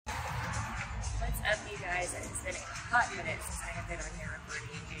up, you guys? It's been a hot minute since I have been on here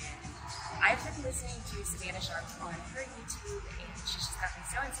recording, and I've been listening to Savannah Sharp on her YouTube, and she's just got me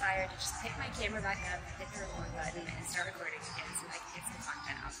so inspired to just pick my camera back up, hit the record button, and start recording again so I can get some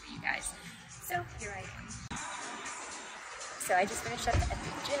content out for you guys. So here I am. So I just finished up at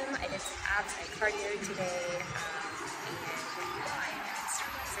the gym. I did some abs and cardio today, and I am at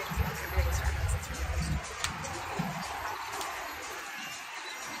Starbucks. I just got to really Starbucks. It's really close.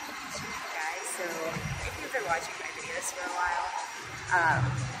 So if you've been watching my videos for a while,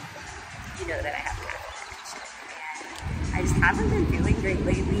 you know that I have caffeine addiction. And I just haven't been feeling great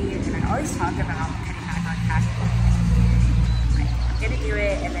lately, and I always talk about cutting back on caffeine. Like, I'm gonna do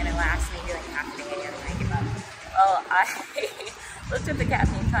it, and then it lasts me like half a day, and then I give up. Well, I looked at the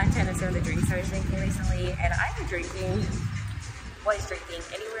caffeine content of some of the drinks I was drinking recently, and I was drinking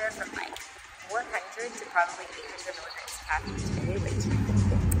anywhere from like 400 to probably 800 milligrams of caffeine today, which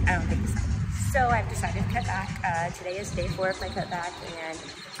I don't think is healthy. So I've decided to cut back. Today is day 4 of my cutback, and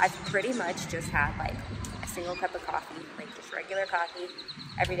I've pretty much just had like a single cup of coffee, like just regular coffee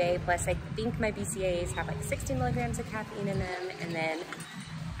every day. Plus I think my BCAAs have like 16 milligrams of caffeine in them, and then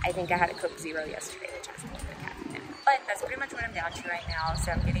I think I had a Coke Zero yesterday, which has a little bit of caffeine in it. But that's pretty much what I'm down to right now.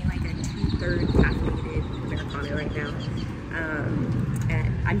 So I'm getting like a 2/3 caffeinated Americano right now.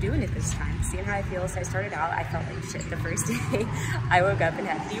 And I'm doing it this time, seeing how I feel. So I started out, I felt like shit the first day. I woke up and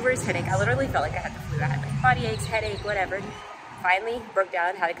had the worst headache. I literally felt like I had the flu. I had like body aches, headache, whatever. Finally broke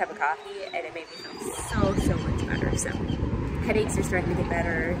down, had a cup of coffee, and it made me feel so much better. So headaches are starting to get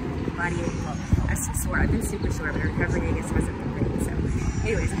better. Body ache, well, I'm still sore. I've been super sore, but recovery, I guess, hasn't been great. So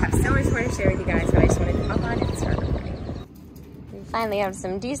anyways, I have so much more to share with you guys, but I just wanted to hop on and start recording. We finally have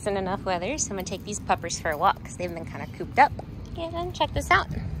some decent enough weather, so I'm gonna take these puppers for a walk because they've been kind of cooped up. And then check this out.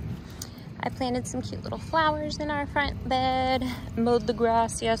 I planted some cute little flowers in our front bed, mowed the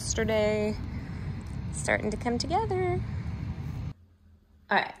grass yesterday. It's starting to come together.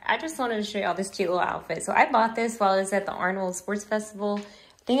 All right, I just wanted to show you all this cute little outfit. So I bought this while I was at the Arnold Sports Festival.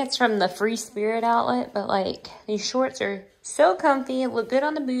 I think it's from the Free Spirit outlet, but like these shorts are so comfy, look good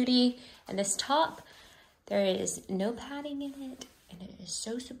on the booty. And this top, there is no padding in it, and it is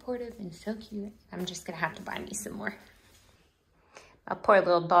so supportive and so cute. I'm just gonna have to buy me some more. My poor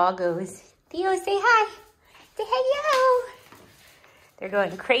little doggos. Theo, say hi. Say hello. They're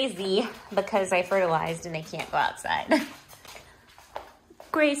going crazy because I fertilized and they can't go outside.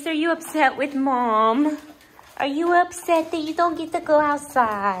 Grace, are you upset with Mom? Are you upset that you don't get to go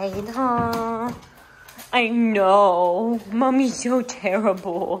outside, huh? I know. Mommy's so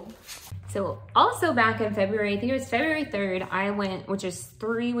terrible. So also back in February, I think it was February 3rd, I went, which is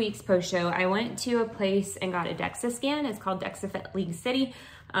 3 weeks post-show, I went to a place and got a DEXA scan. It's called DEXA Fit League City.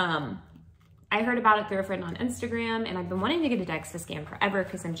 I heard about it through a friend on Instagram, and I've been wanting to get a DEXA scan forever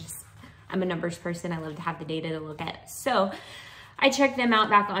because I'm a numbers person. I love to have the data to look at. So I checked them out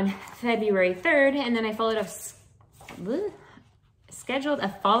back on February 3rd, and then I scheduled a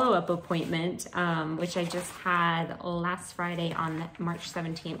follow-up appointment, which I just had last Friday on March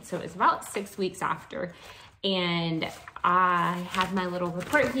 17th. So it was about 6 weeks after. And I have my little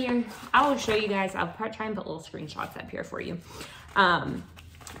report here. I will show you guys. I'll try and put little screenshots up here for you.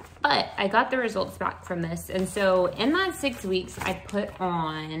 But I got the results back from this. And so in that 6 weeks, I put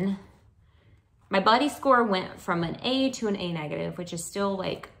on, my body score went from an A to an A negative, which is still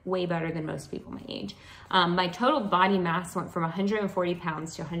like way better than most people my age. My total body mass went from 140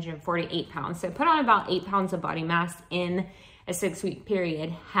 pounds to 148 pounds. So I put on about 8 pounds of body mass in a 6 week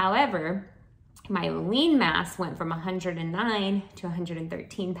period. However, my lean mass went from 109 to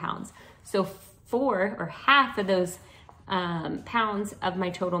 113 pounds. So half of those pounds of my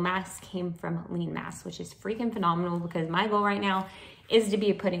total mass came from lean mass, which is freaking phenomenal because my goal right now is to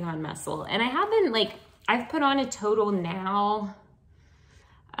be putting on muscle. And I haven't, like, I've put on a total now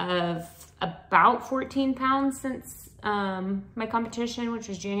of about 14 pounds since my competition, which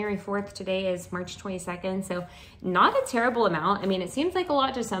was January 4th. Today is March 22nd. So not a terrible amount. I mean, it seems like a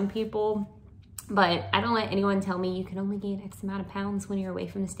lot to some people, but I don't let anyone tell me you can only gain X amount of pounds when you're away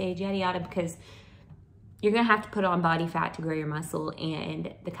from the stage, yada, yada, because you're gonna have to put on body fat to grow your muscle,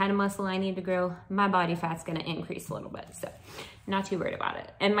 and the kind of muscle I need to grow, my body fat's gonna increase a little bit, so not too worried about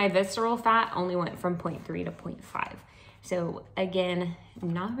it. And my visceral fat only went from 0.3 to 0.5. So again,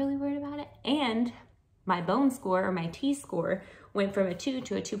 not really worried about it. And my bone score, or my T-score, went from a 2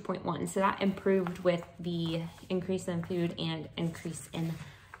 to a 2.1. So that improved with the increase in food and increase in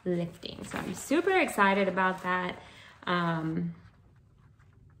lifting. So I'm super excited about that.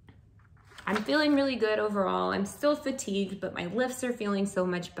 I'm feeling really good overall. I'm still fatigued, but my lifts are feeling so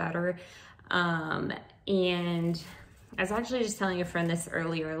much better. And I was actually just telling a friend this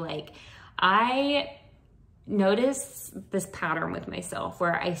earlier, like, I notice this pattern with myself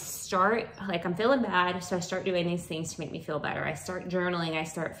where I start, like I'm feeling bad, so I start doing these things to make me feel better. I start journaling, I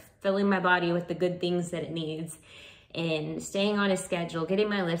start filling my body with the good things that it needs and staying on a schedule, getting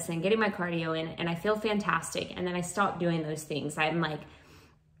my lifts in, getting my cardio in, and I feel fantastic. And then I stop doing those things. I'm like,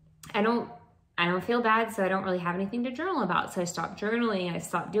 I don't feel bad, so I don't really have anything to journal about. So I stopped journaling, I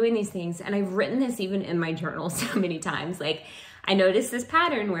stopped doing these things. And I've written this even in my journal so many times. Like, I noticed this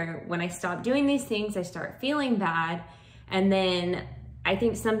pattern where when I stop doing these things, I start feeling bad. And then I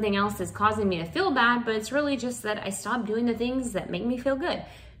think something else is causing me to feel bad, but it's really just that I stopped doing the things that make me feel good.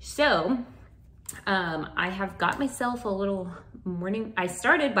 So I have got myself a little morning. I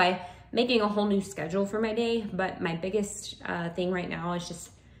started by making a whole new schedule for my day, but my biggest thing right now is just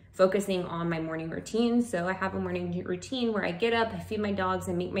focusing on my morning routine. So I have a morning routine where I get up, I feed my dogs,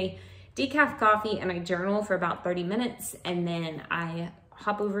 I make my decaf coffee, and I journal for about 30 minutes. And then I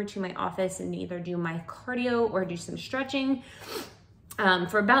hop over to my office and either do my cardio or do some stretching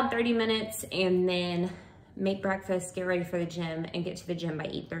for about 30 minutes, and then make breakfast, get ready for the gym, and get to the gym by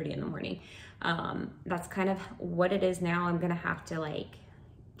 8:30 in the morning. That's kind of what it is now. I'm gonna have to like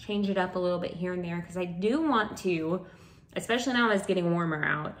change it up a little bit here and there because I do want to, especially now that it's getting warmer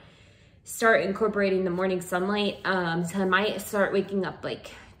out, start incorporating the morning sunlight. So I might start waking up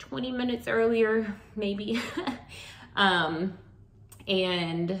like 20 minutes earlier, maybe,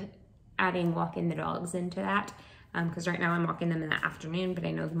 and adding walking the dogs into that. Because right now I'm walking them in the afternoon, but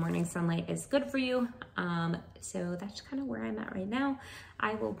I know the morning sunlight is good for you. So that's kind of where I'm at right now.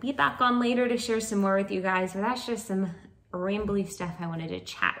 I will be back on later to share some more with you guys, but that's just some rambly stuff I wanted to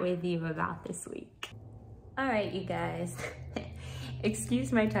chat with you about this week. All right, you guys.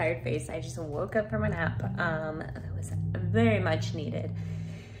 Excuse my tired face. I just woke up from a nap. That was very much needed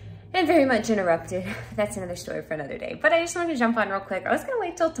and very much interrupted. That's another story for another day. But I just wanted to jump on real quick. I was gonna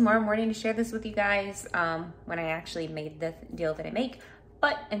wait till tomorrow morning to share this with you guys when I actually made the deal that I make.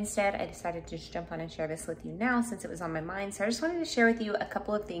 But instead, I decided to just jump on and share this with you now since it was on my mind. So I just wanted to share with you a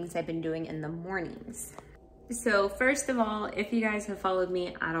couple of things I've been doing in the mornings. So first of all, if you guys have followed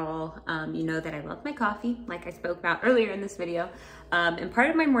me at all, you know that I love my coffee, like I spoke about earlier in this video. And part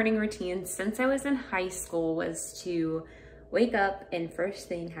of my morning routine since I was in high school was to wake up and first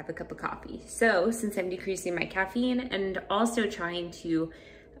thing have a cup of coffee. So since I'm decreasing my caffeine and also trying to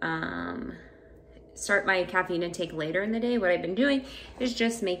start my caffeine intake later in the day, what I've been doing is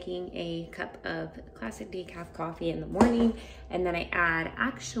just making a cup of classic decaf coffee in the morning. And then I add,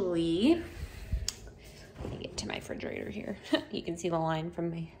 actually, let me get to my refrigerator here. You can see the line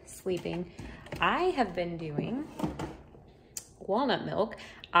from my sleeping. I have been doing walnut milk.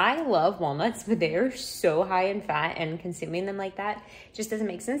 I love walnuts, but they're so high in fat, and consuming them like that just doesn't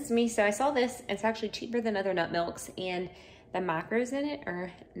make sense to me. So I saw this. It's actually cheaper than other nut milks, and the macros in it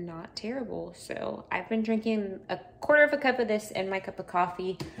are not terrible. So I've been drinking a quarter of a cup of this in my cup of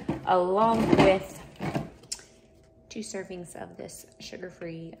coffee, along with 2 servings of this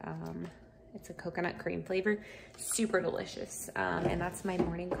sugar-free, it's a coconut cream flavor, super delicious. And that's my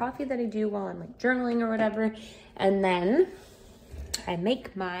morning coffee that I do while I'm like journaling or whatever. And then I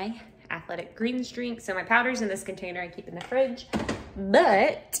make my athletic greens drink. So my powder's in this container I keep in the fridge,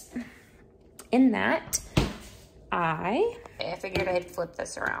 but in that, I figured I'd flip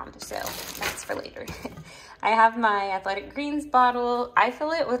this around, so that's for later. I have my athletic greens bottle. I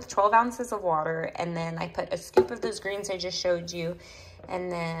fill it with 12 ounces of water, and then I put a scoop of those greens I just showed you.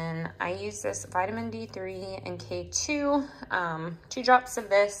 And then I use this vitamin D3 and K2, 2 drops of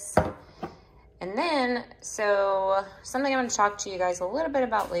this. And then, so something I'm going to talk to you guys a little bit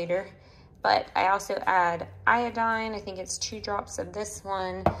about later, but I also add iodine. I think it's 2 drops of this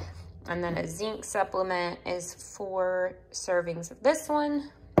one. And then a zinc supplement is 4 servings of this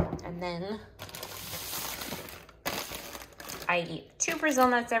one. And then I eat 2 Brazil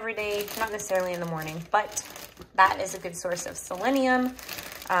nuts every day, not necessarily in the morning, but that is a good source of selenium.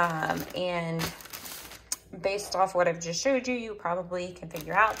 And based off what I've just showed you, you probably can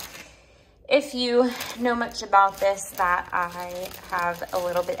figure out, if you know much about this, that I have a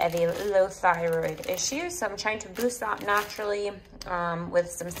little bit of a low thyroid issue. So I'm trying to boost that naturally with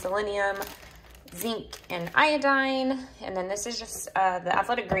some selenium, zinc, and iodine. And then this is just the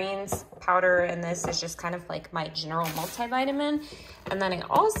athletic greens powder, and this is just kind of like my general multivitamin. And then I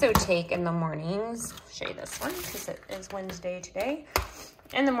also take in the mornings, I'll show you this one because it is Wednesday today.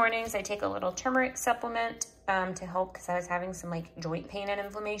 In the mornings, I take a little turmeric supplement to help because I was having some like joint pain and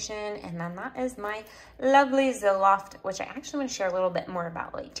inflammation. And then that is my lovely Zoloft, which I actually want to share a little bit more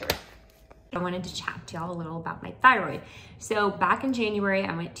about later. I wanted to chat to y'all a little about my thyroid. So back in January,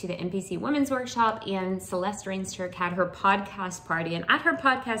 I went to the NPC Women's Workshop, and Celeste Rainsturk had her podcast party. And at her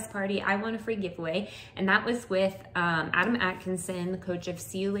podcast party, I won a free giveaway, and that was with Adam Atkinson, the coach of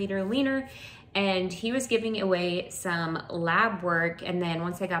See You Later Leaner. And he was giving away some lab work. And then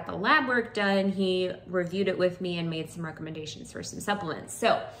once I got the lab work done, he reviewed it with me and made some recommendations for some supplements.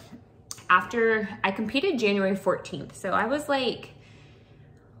 So after I competed January 14th, so I was like,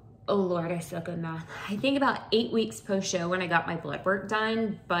 oh Lord, I suck at math. I think about 8 weeks post-show when I got my blood work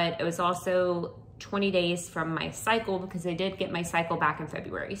done, but it was also 20 days from my cycle because I did get my cycle back in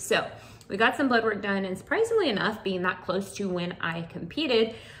February. So we got some blood work done, and surprisingly enough, being that close to when I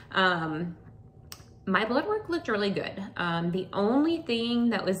competed, my blood work looked really good. The only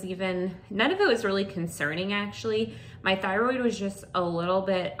thing that was none of it was really concerning actually. My thyroid was just a little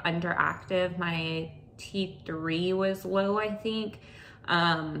bit underactive. My T3 was low, I think.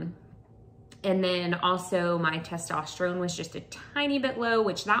 And then also my testosterone was just a tiny bit low,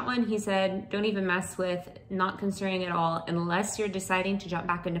 which that one he said, don't even mess with, not concerning at all, unless you're deciding to jump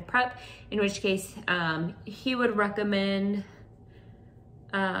back into prep, in which case he would recommend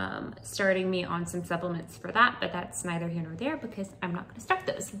starting me on some supplements for that, but that's neither here nor there because I'm not going to start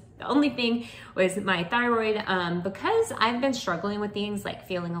those. The only thing was my thyroid, because I've been struggling with things like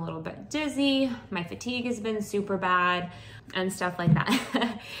feeling a little bit dizzy, my fatigue has been super bad and stuff like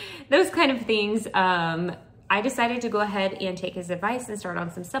that. Those kind of things. I decided to go ahead and take his advice and start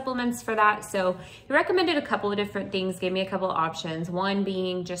on some supplements for that. So he recommended a couple of different things, gave me a couple of options. One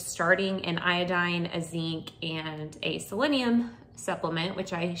being just starting an iodine, a zinc, and a selenium supplement,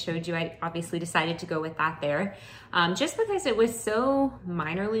 which I showed you. I obviously decided to go with that there, just because it was so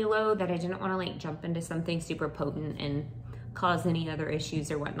minorly low that I didn't want to like jump into something super potent and cause any other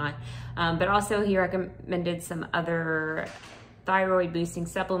issues or whatnot. But also he recommended some other thyroid boosting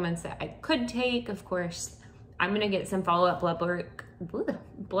supplements that I could take. Of course, I'm going to get some follow-up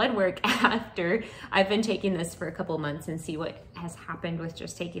blood work after I've been taking this for a couple months and see what has happened with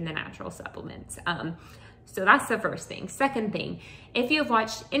just taking the natural supplements. So that's the first thing. Second thing, if you've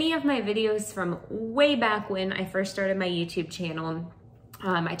watched any of my videos from way back when I first started my YouTube channel,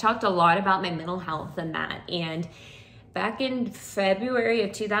 I talked a lot about my mental health and that. And back in February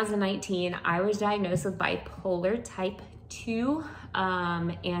of 2019, I was diagnosed with bipolar type 2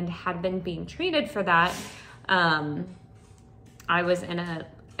 and had been being treated for that. I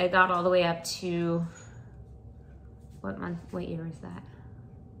got all the way up to, what year was that?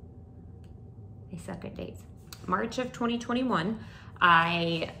 I suck at dates. March of 2021,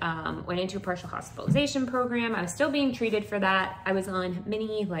 I went into a partial hospitalization program. I was still being treated for that. I was on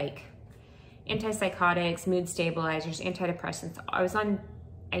many like antipsychotics, mood stabilizers, antidepressants. I was on,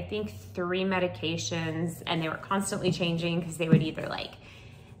 I think, 3 medications, and they were constantly changing because they would either like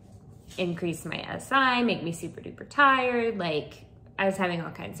increase my SI, make me super duper tired. Like I was having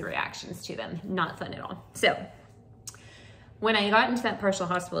all kinds of reactions to them. Not fun at all. So when I got into that partial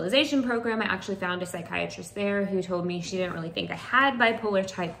hospitalization program, I actually found a psychiatrist there who told me she didn't really think I had bipolar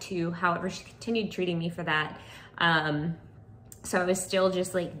type 2. However, she continued treating me for that. So I was still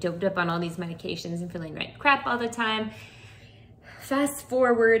just like doped up on all these medications and feeling like crap all the time. Fast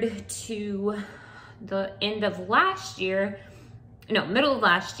forward to the end of last year, middle of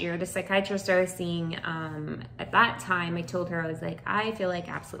last year, the psychiatrist I was seeing, at that time, I told her, I was like, I feel like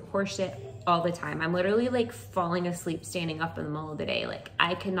absolute horseshit all the time. I'm literally like falling asleep, standing up in the middle of the day. Like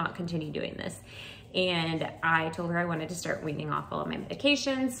I cannot continue doing this. And I told her I wanted to start weaning off all of my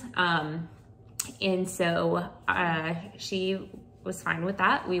medications. And so she was fine with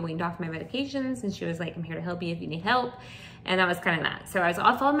that. We weaned off my medications, and she was like, I'm here to help you if you need help. And that was kind of that. So I was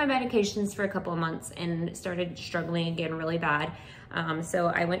off all my medications for a couple of months and started struggling again really bad. So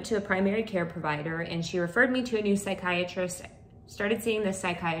I went to a primary care provider, and she referred me to a new psychiatrist. Started seeing this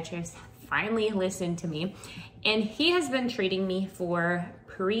psychiatrist, finally listened to me, and he has been treating me for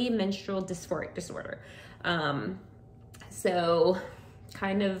premenstrual dysphoric disorder. So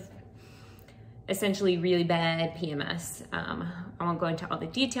kind of essentially really bad PMS. I won't go into all the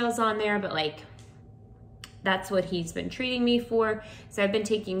details on there, but like that's what he's been treating me for. So I've been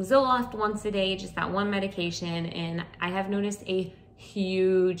taking Zoloft once a day, just that one medication, and I have noticed a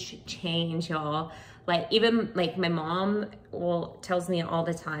huge change, y'all. Like even like my mom tells me all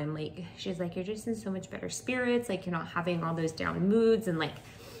the time, like she's like, you're just in so much better spirits, like you're not having all those down moods, and like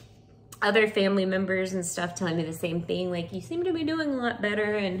other family members and stuff telling me the same thing, like you seem to be doing a lot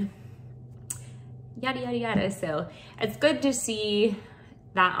better and yada yada yada. So it's good to see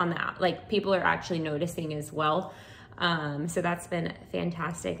that on that, like people are actually noticing as well. So that's been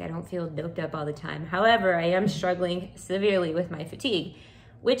fantastic. I don't feel doped up all the time. However, I am struggling severely with my fatigue.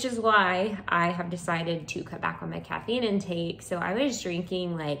 which is why I have decided to cut back on my caffeine intake. So I was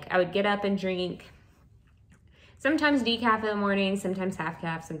drinking, like, I would get up and drink sometimes decaf in the morning, sometimes half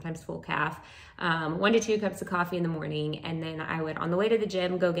calf, sometimes full calf, 1 to 2 cups of coffee in the morning. And then I would, on the way to the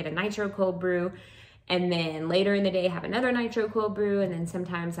gym, go get a nitro cold brew. And then later in the day, have another nitro cold brew. And then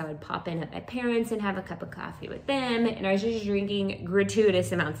sometimes I would pop in at my parents and have a cup of coffee with them. And I was just drinking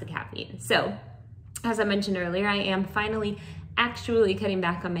gratuitous amounts of caffeine. So as I mentioned earlier, I am finally actually cutting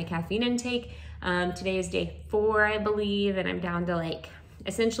back on my caffeine intake. Today is day 4, I believe, and I'm down to like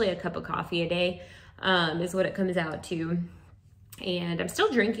essentially a cup of coffee a day is what it comes out to. And I'm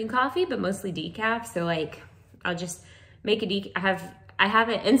still drinking coffee, but mostly decaf. So like, I'll just make a decaf. I have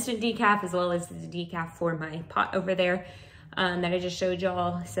an instant decaf as well as the decaf for my pot over there that I just showed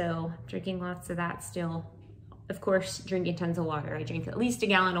y'all. So drinking lots of that still. Of course, drinking tons of water. I drink at least a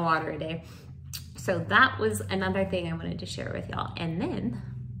gallon of water a day. So that was another thing I wanted to share with y'all. And then,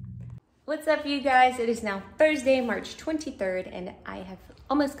 what's up you guys? It is now Thursday, March 23rd, and I have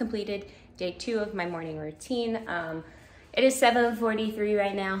almost completed day 2 of my morning routine. It is 7:43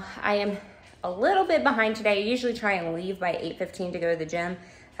 right now. I am a little bit behind today. I usually try and leave by 8:15 to go to the gym.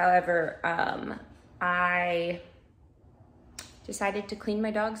 However, I decided to clean my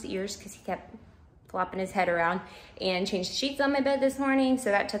dog's ears because he kept flopping his head around, and change the sheets on my bed this morning,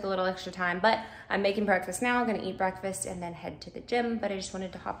 so that took a little extra time. But I'm making breakfast now. I'm gonna eat breakfast and then head to the gym. But I just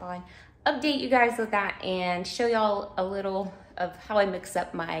wanted to hop on, update you guys with that, and show y'all a little of how I mix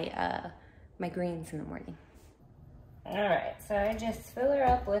up my my greens in the morning. All right, so I just fill her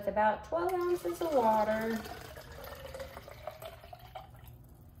up with about 12 ounces of water.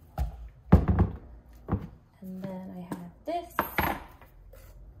 And then I have this.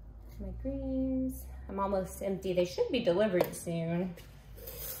 My greens. I'm almost empty. They should be delivered soon.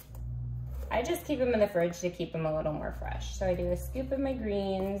 I just keep them in the fridge to keep them a little more fresh. So I do a scoop of my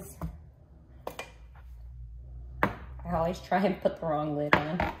greens. I always try and put the wrong lid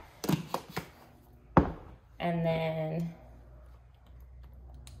on. And then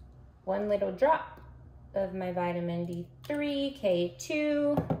 1 little drop of my vitamin D3,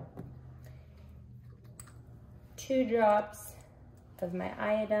 K2, 2 drops of my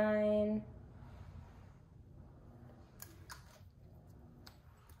iodine,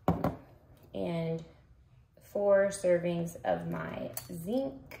 and 4 servings of my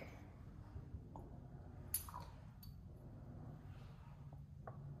zinc.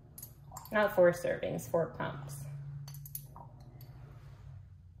 Not 4 servings, 4 pumps.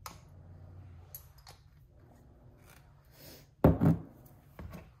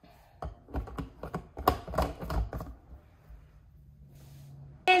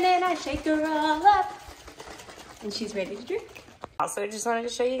 And then I shake her all up, and she's ready to drink. Also, just wanted to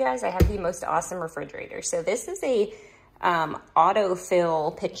show you guys, I have the most awesome refrigerator. So this is a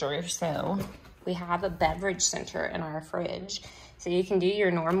autofill pitcher. So we have a beverage center in our fridge. So you can do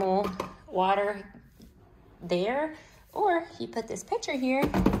your normal water there, or you put this pitcher here,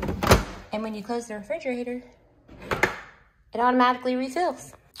 and when you close the refrigerator, it automatically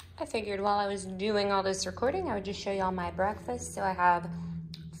refills. I figured while I was doing all this recording, I would just show y'all my breakfast. So I have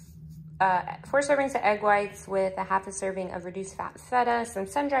 4 servings of egg whites with a half a serving of reduced fat feta, some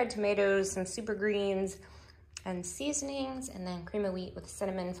sun-dried tomatoes, some super greens, and seasonings, and then cream of wheat with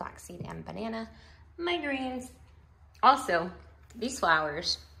cinnamon, flaxseed, and banana. My greens. Also, these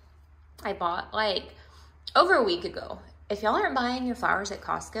flowers I bought like over a week ago. If y'all aren't buying your flowers at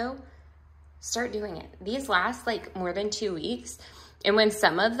Costco, start doing it. These last like more than 2 weeks. And when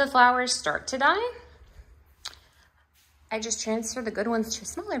some of the flowers start to die, I just transfer the good ones to a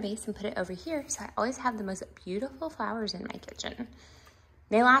smaller vase and put it over here. So I always have the most beautiful flowers in my kitchen.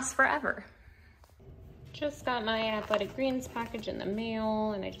 They last forever. Just got my Athletic Greens package in the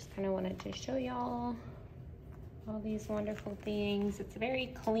mail, and I just kind of wanted to show y'all all these wonderful things. It's very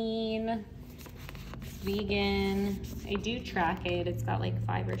clean, it's vegan. I do track it. It's got like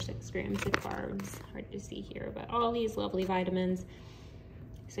 5 or 6 grams of carbs. Hard to see here, but all these lovely vitamins.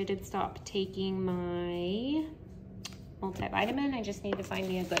 So I did stop taking my multivitamin. I just need to find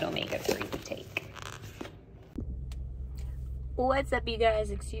me a good omega-3 to take. What's up, you guys?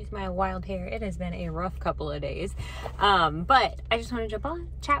 Excuse my wild hair. It has been a rough couple of days. But I just wanted to jump on,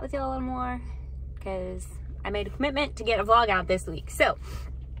 chat with y'all a little more, because I made a commitment to get a vlog out this week. So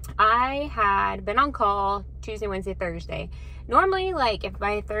I had been on call Tuesday, Wednesday, Thursday. Normally, like if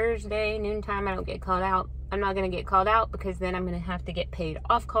by Thursday noontime I don't get called out, I'm not gonna get called out, because then I'm gonna have to get paid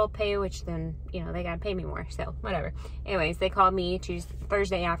off-call pay, which then, you know, they gotta pay me more, so whatever. Anyways, they called me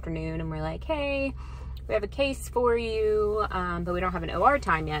Thursday afternoon and we're like, hey, we have a case for you, but we don't have an OR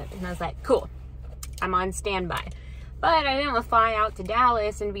time yet. And I was like, cool, I'm on standby. But I didn't want to fly out to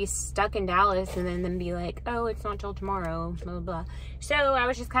Dallas and be stuck in Dallas and then be like, oh, it's not till tomorrow, blah, blah, blah. So I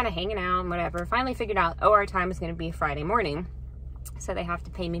was just kind of hanging out and whatever. Finally figured out OR time was going to be Friday morning. So they have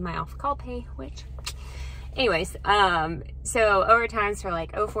to pay me my off-call pay, which... Anyways, so overtimes for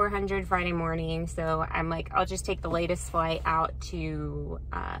like 0400 Friday morning. So I'm like, I'll just take the latest flight out to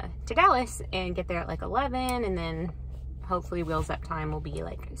Dallas and get there at like 11, and then hopefully wheels up time will be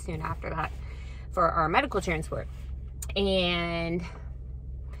like soon after that for our medical transport. And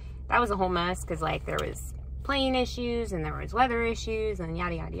that was a whole mess because like there was plane issues and there was weather issues and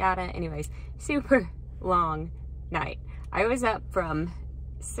yada yada yada. Anyways, super long night. I was up from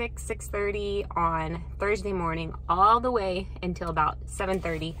 6:30 on Thursday morning all the way until about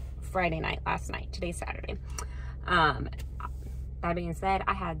 7:30 Friday night last night. Today's Saturday. That being said,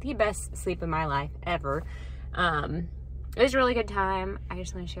 I had the best sleep of my life ever. It was a really good time. I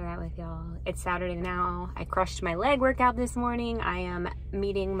just want to share that with y'all. It's Saturday now. I crushed my leg workout this morning. I am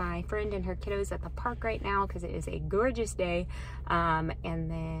meeting my friend and her kiddos at the park right now because it is a gorgeous day. And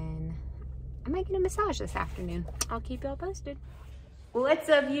then I might get a massage this afternoon. I'll keep y'all posted. What's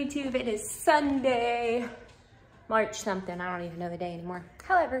up, YouTube? It is Sunday, March something. I don't even know the day anymore.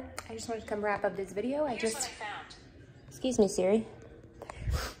 However, I just wanted to come wrap up this video. Excuse me, Siri.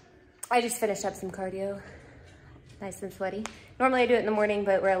 I just finished up some cardio. Nice and sweaty. Normally I do it in the morning,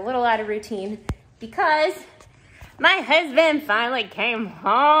 but we're a little out of routine because my husband finally came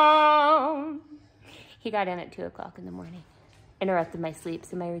home. He got in at 2 o'clock in the morning. Interrupted my sleep,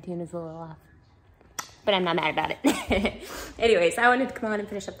 so my routine is a little off. But I'm not mad about it. Anyways, I wanted to come on and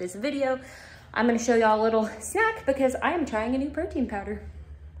finish up this video. I'm gonna show y'all a little snack because I am trying a new protein powder.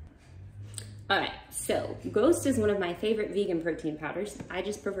 All right, so Ghost is one of my favorite vegan protein powders. I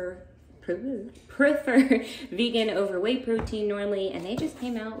just prefer vegan over whey protein normally, and they just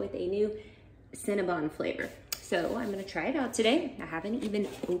came out with a new Cinnabon flavor. So I'm gonna try it out today. I haven't even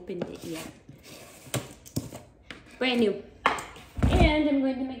opened it yet. Brand new. And I'm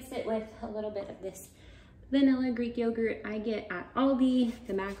going to mix it with a little bit of this vanilla Greek yogurt I get at Aldi.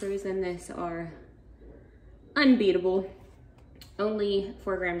 The macros in this are unbeatable. Only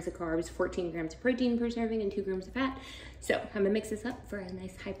 4 grams of carbs, 14 grams of protein per serving, and 2 grams of fat. So I'm gonna mix this up for a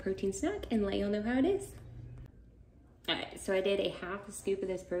nice high protein snack and let y'all know how it is. All right, so I did a half a scoop of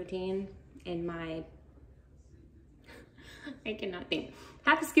this protein in my, I cannot think.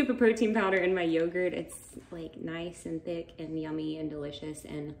 Half a scoop of protein powder in my yogurt. It's like nice and thick and yummy and delicious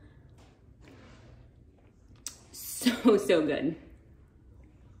and so good.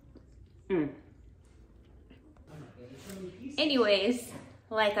 Anyways,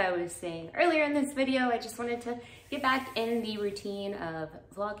 like I was saying earlier in this video, I just wanted to get back in the routine of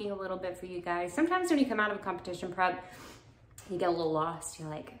vlogging a little bit for you guys. Sometimes when you come out of a competition prep, you get a little lost. You're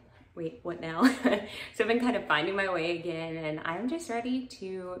like, wait, what now? So I've been kind of finding my way again, and I'm just ready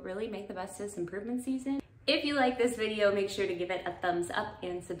to really make the best of this improvement season. If you like this video, make sure to give it a thumbs up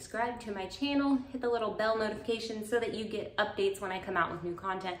and subscribe to my channel. Hit the little bell notification so that you get updates when I come out with new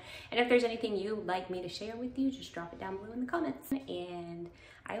content. And if there's anything you'd like me to share with you, just drop it down below in the comments. And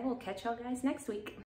I will catch y'all guys next week.